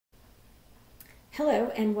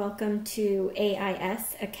Hello and welcome to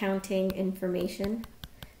AIS Accounting Information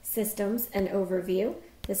Systems and Overview.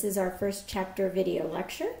 This is our first chapter video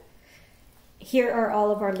lecture. Here are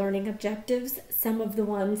all of our learning objectives, some of the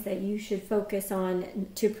ones that you should focus on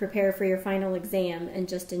to prepare for your final exam and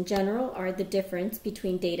just in general are the difference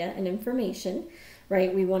between data and information,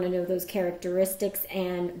 right? We want to know those characteristics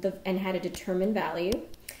and how to determine value.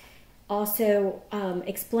 Also,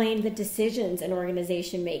 explain the decisions an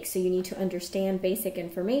organization makes. So you need to understand basic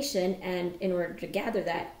information and in order to gather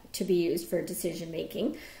that to be used for decision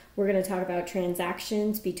making. We're going to talk about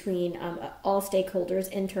transactions between all stakeholders,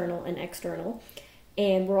 internal and external.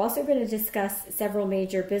 And we're also going to discuss several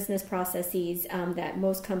major business processes that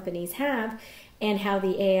most companies have and how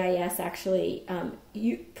the AIS actually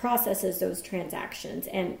processes those transactions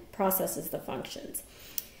and processes the functions.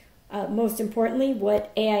 Most importantly,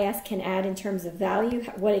 what AIS can add in terms of value,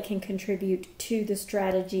 what it can contribute to the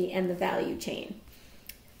strategy and the value chain.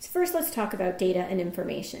 So first, let's talk about data and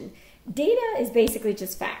information. Data is basically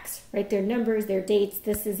just facts, right? They're numbers, they're dates.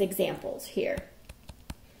 This is examples here.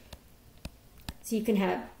 So you can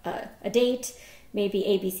have a date, maybe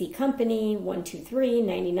ABC company, 123,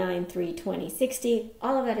 99, 3, 20, 60.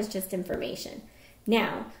 All of that is just information.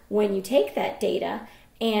 Now, when you take that data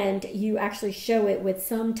and you actually show it with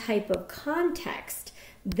some type of context,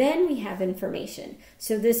 then we have information.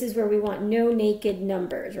 So this is where we want no naked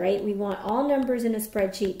numbers, right? We want all numbers in a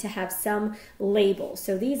spreadsheet to have some labels.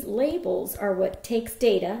 So these labels are what takes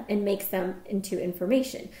data and makes them into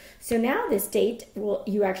information. So now this date,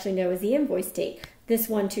 you actually know is the invoice date. This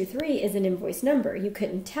 123 is an invoice number. You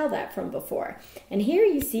couldn't tell that from before. And here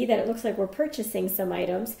you see that it looks like we're purchasing some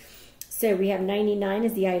items. So we have 99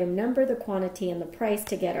 as the item number, the quantity, and the price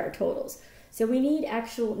to get our totals. So we need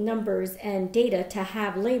actual numbers and data to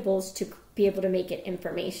have labels to be able to make it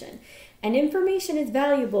information. And information is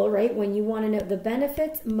valuable, right? When you want to know the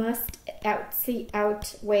benefits must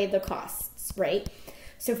outweigh the costs, right?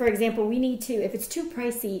 So for example, we need to, if it's too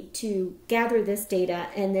pricey to gather this data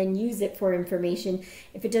and then use it for information,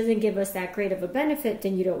 if it doesn't give us that great of a benefit,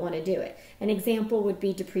 then you don't want to do it. An example would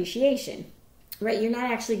be depreciation. Right, you're not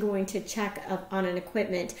actually going to check up on an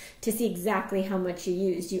equipment to see exactly how much you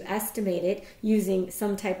used. You estimate it using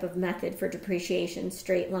some type of method for depreciation,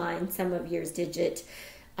 straight line, sum of years digit,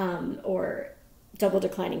 or double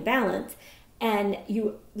declining balance, and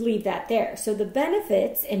you leave that there. So the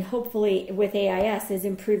benefits, and hopefully with AIS, is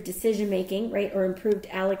improved decision making, right, or improved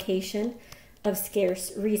allocation of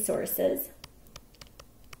scarce resources.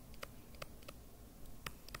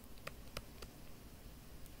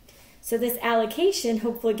 So this allocation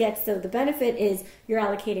hopefully gets, so the benefit is you're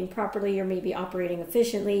allocating properly, you're maybe operating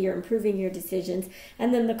efficiently, you're improving your decisions,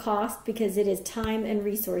 and then the cost, because it is time and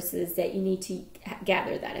resources that you need to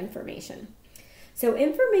gather that information. So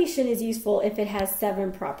information is useful if it has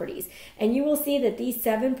 7 properties, and you will see that these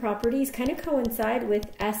 7 properties kind of coincide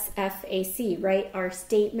with SFAC, right? Our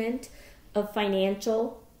Statement of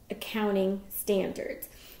Financial Accounting Standards,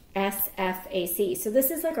 SFAC. So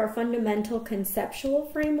this is like our fundamental conceptual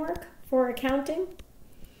framework for accounting.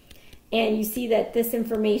 And you see that this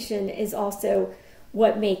information is also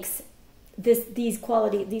what makes these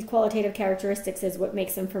qualitative characteristics is what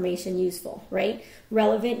makes information useful, right?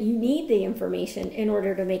 Relevant, you need the information in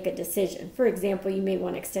order to make a decision. For example, you may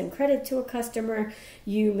want to extend credit to a customer,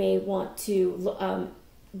 you may want to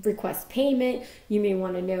request payment, you may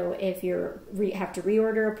want to know if you have to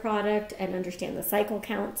reorder a product and understand the cycle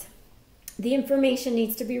counts. The information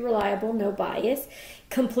needs to be reliable, no bias.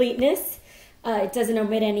 Completeness, it doesn't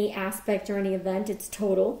omit any aspect or any event, it's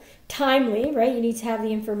total. Timely, right? You need to have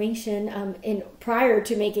the information prior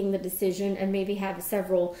to making the decision and maybe have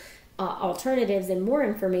several alternatives and more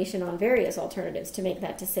information on various alternatives to make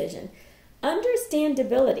that decision.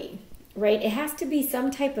 Understandability, right? It has to be some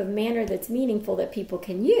type of manner that's meaningful that people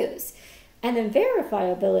can use. And then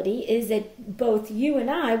verifiability is that both you and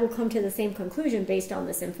I will come to the same conclusion based on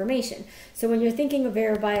this information. So when you're thinking of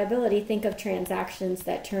verifiability, think of transactions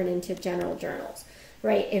that turn into general journals,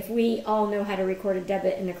 right? If we all know how to record a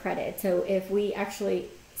debit and a credit, so if we actually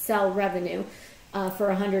sell revenue for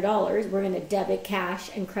 $100, we're going to debit cash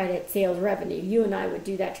and credit sales revenue. You and I would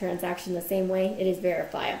do that transaction the same way. It is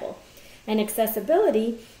verifiable. And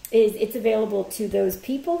accessibility is it's available to those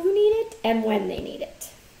people who need it and when they need it.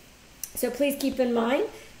 So please keep in mind,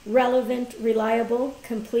 relevant, reliable,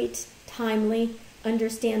 complete, timely,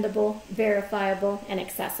 understandable, verifiable, and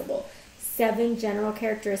accessible. 7 general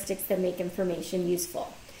characteristics that make information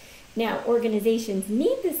useful. Now, organizations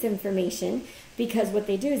need this information because what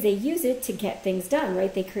they do is they use it to get things done,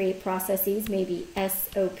 right? They create processes, maybe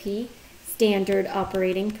SOP, standard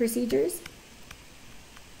operating procedures.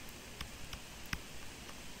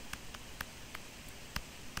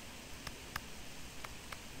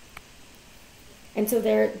 And so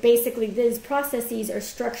they're basically, these processes are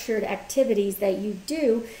structured activities that you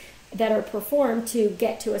do that are performed to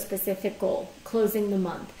get to a specific goal: closing the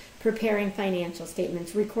month, preparing financial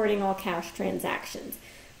statements, recording all cash transactions.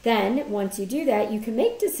 Then, once you do that, you can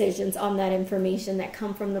make decisions on that information that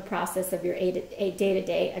come from the process of your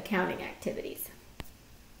day-to-day accounting activities.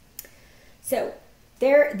 So,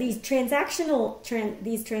 these transactional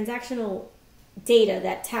data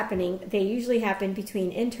that's happening, they usually happen between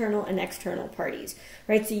internal and external parties,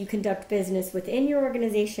 right? So you conduct business within your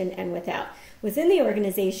organization and without. Within the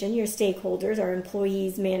organization, your stakeholders are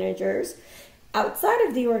employees, managers. Outside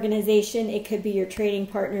of the organization, it could be your trading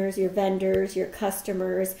partners, your vendors, your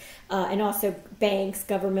customers, and also banks,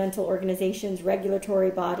 governmental organizations,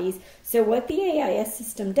 regulatory bodies. So what the AIS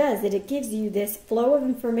system does is it gives you this flow of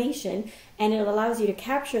information, and it allows you to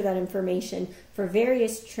capture that information for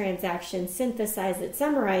various transactions, synthesize it,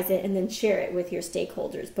 summarize it, and then share it with your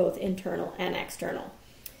stakeholders, both internal and external.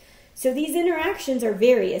 So these interactions are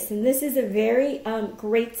various, and this is a very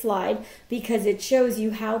great slide because it shows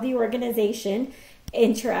you how the organization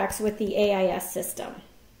interacts with the AIS system.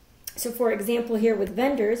 So for example, here with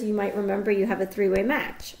vendors, you might remember you have a three-way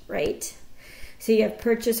match, right? So you have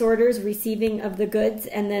purchase orders, receiving of the goods,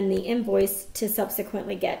 and then the invoice to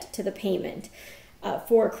subsequently get to the payment.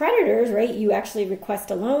 For creditors, right, you actually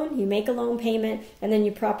request a loan, you make a loan payment, and then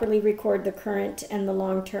you properly record the current and the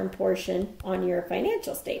long-term portion on your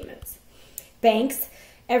financial statements. Banks,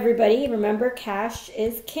 everybody, remember, cash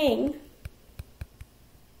is king.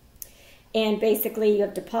 And basically you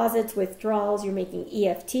have deposits, withdrawals, you're making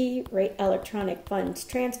EFT, right, electronic funds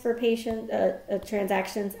transfer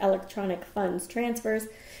transactions, electronic funds transfers.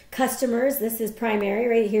 Customers, this is primary,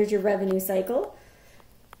 right, here's your revenue cycle.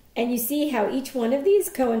 And you see how each one of these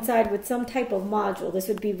coincide with some type of module. This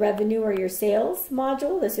would be revenue or your sales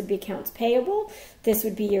module. This would be accounts payable. This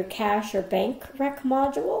would be your cash or bank rec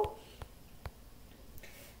module.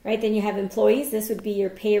 Right, then you have employees. This would be your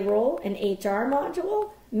payroll and HR module.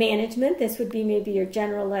 Management, this would be maybe your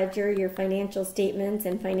general ledger, your financial statements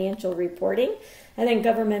and financial reporting. And then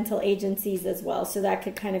governmental agencies as well. So that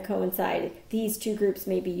could kind of coincide. These two groups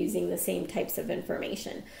may be using the same types of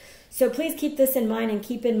information. So please keep this in mind, and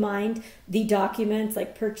keep in mind the documents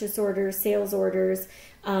like purchase orders, sales orders,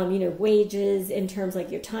 wages in terms like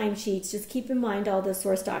your timesheets. Just keep in mind all the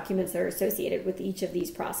source documents that are associated with each of these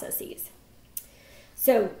processes.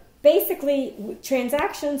 So basically,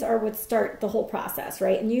 transactions are what start the whole process,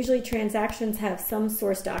 right? And usually transactions have some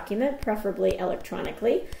source document, preferably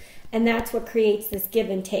electronically, and that's what creates this give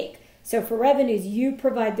and take. So for revenues, you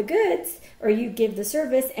provide the goods or you give the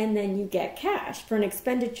service and then you get cash. For an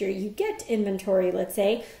expenditure, you get inventory, let's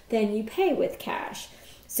say, then you pay with cash.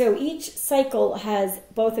 So each cycle has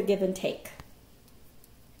both a give and take.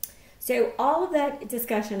 So all of that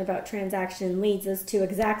discussion about transaction leads us to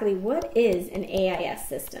exactly what is an AIS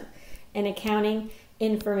system, an accounting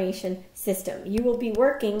information system. You will be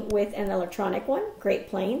working with an electronic one, Great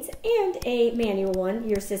Plains, and a manual one,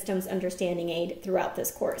 your Systems Understanding Aid, throughout this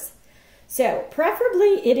course. So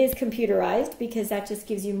preferably it is computerized because that just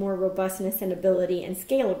gives you more robustness and ability and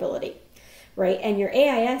scalability, right? And your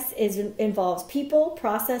AIS involves people,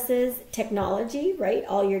 processes, technology, right?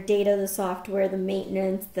 All your data, the software, the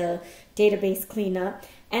maintenance, the database cleanup,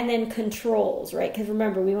 and then controls, right? Because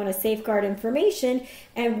remember, we want to safeguard information,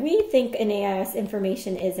 and we think an AIS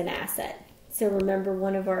information is an asset. So remember,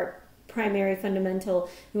 one of our primary fundamental,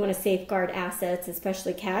 we want to safeguard assets,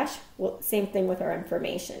 especially cash. Well, same thing with our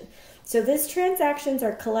information. So these transactions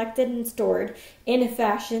are collected and stored in a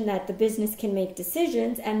fashion that the business can make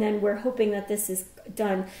decisions, and then we're hoping that this is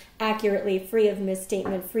done accurately, free of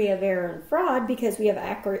misstatement, free of error and fraud, because we have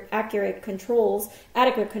adequate controls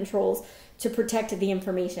to protect the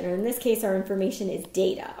information. And in this case, our information is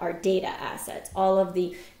data, our data assets, all of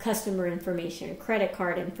the customer information, credit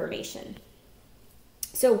card information.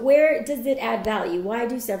 So where does it add value? Why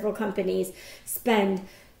do several companies spend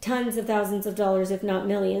tons of thousands of dollars, if not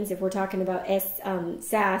millions, if we're talking about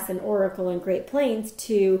SAS and Oracle and Great Plains,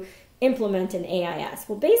 to implement an AIS?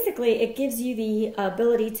 Well, basically, it gives you the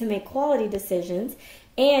ability to make quality decisions,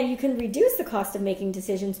 and you can reduce the cost of making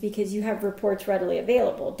decisions because you have reports readily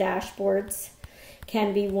available. Dashboards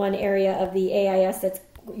can be one area of the AIS that's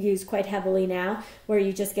used quite heavily now, where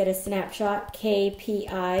you just get a snapshot,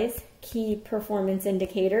 KPIs, key performance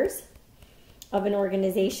indicators of an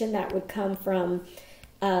organization that would come from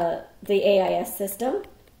the AIS system.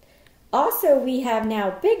 Also, we have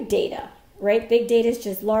now big data, right? Big data is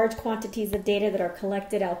just large quantities of data that are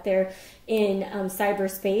collected out there in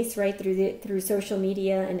cyberspace, right, through social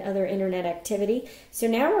media and other internet activity. So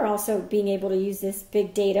now we're also being able to use this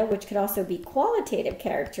big data, which could also be qualitative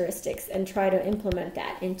characteristics, and try to implement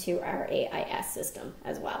that into our AIS system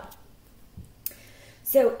as well.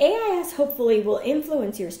 So AIS hopefully will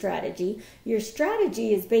influence your strategy. Your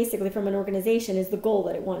strategy is basically, from an organization, is the goal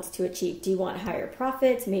that it wants to achieve. Do you want higher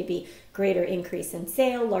profits, maybe greater increase in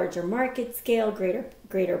sale, larger market scale,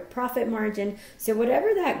 greater profit margin? So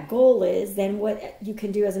whatever that goal is, then what you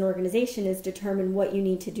can do as an organization is determine what you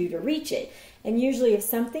need to do to reach it. And usually if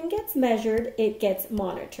something gets measured, it gets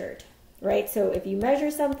monitored, right? So if you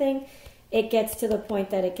measure something, it gets to the point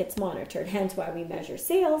that it gets monitored. Hence why we measure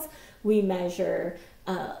sales, we measure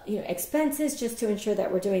expenses, just to ensure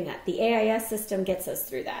that we're doing that. The AIS system gets us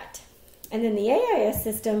through that. And then the AIS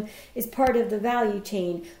system is part of the value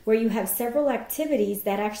chain, where you have several activities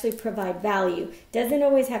that actually provide value. Doesn't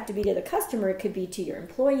always have to be to the customer. It could be to your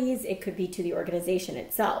employees. It could be to the organization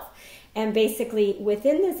itself. And basically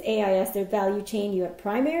within this AIS, their value chain, you have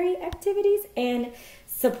primary activities and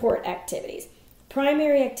support activities.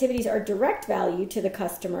 Primary activities are direct value to the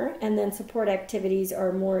customer, and then support activities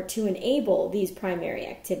are more to enable these primary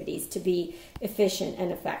activities to be efficient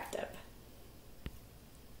and effective.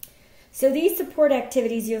 So these support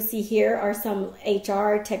activities you'll see here are some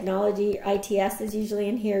HR, technology, ITS is usually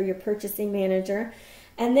in here, your purchasing manager.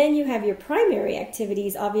 And then you have your primary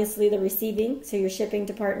activities, obviously the receiving, so your shipping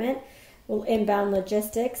department, inbound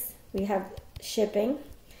logistics, we have shipping.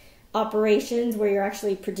 Operations, where you're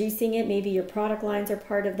actually producing it, maybe your product lines are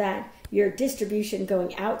part of that. Your distribution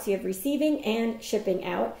going out, so you have receiving and shipping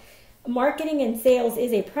out. Marketing and sales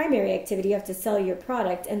is a primary activity. You have to sell your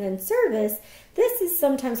product. And then service, this is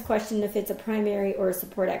sometimes questioned if it's a primary or a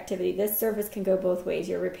support activity. This service can go both ways.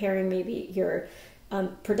 You're repairing maybe your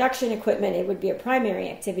production equipment, it would be a primary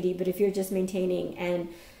activity, but if you're just maintaining and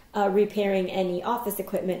repairing any office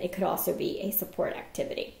equipment, it could also be a support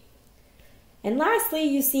activity. And lastly,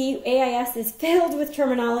 you see AIS is filled with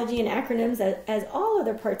terminology and acronyms, as all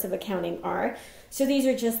other parts of accounting are. So these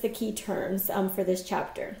are just the key terms for this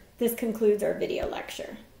chapter. This concludes our video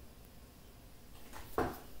lecture.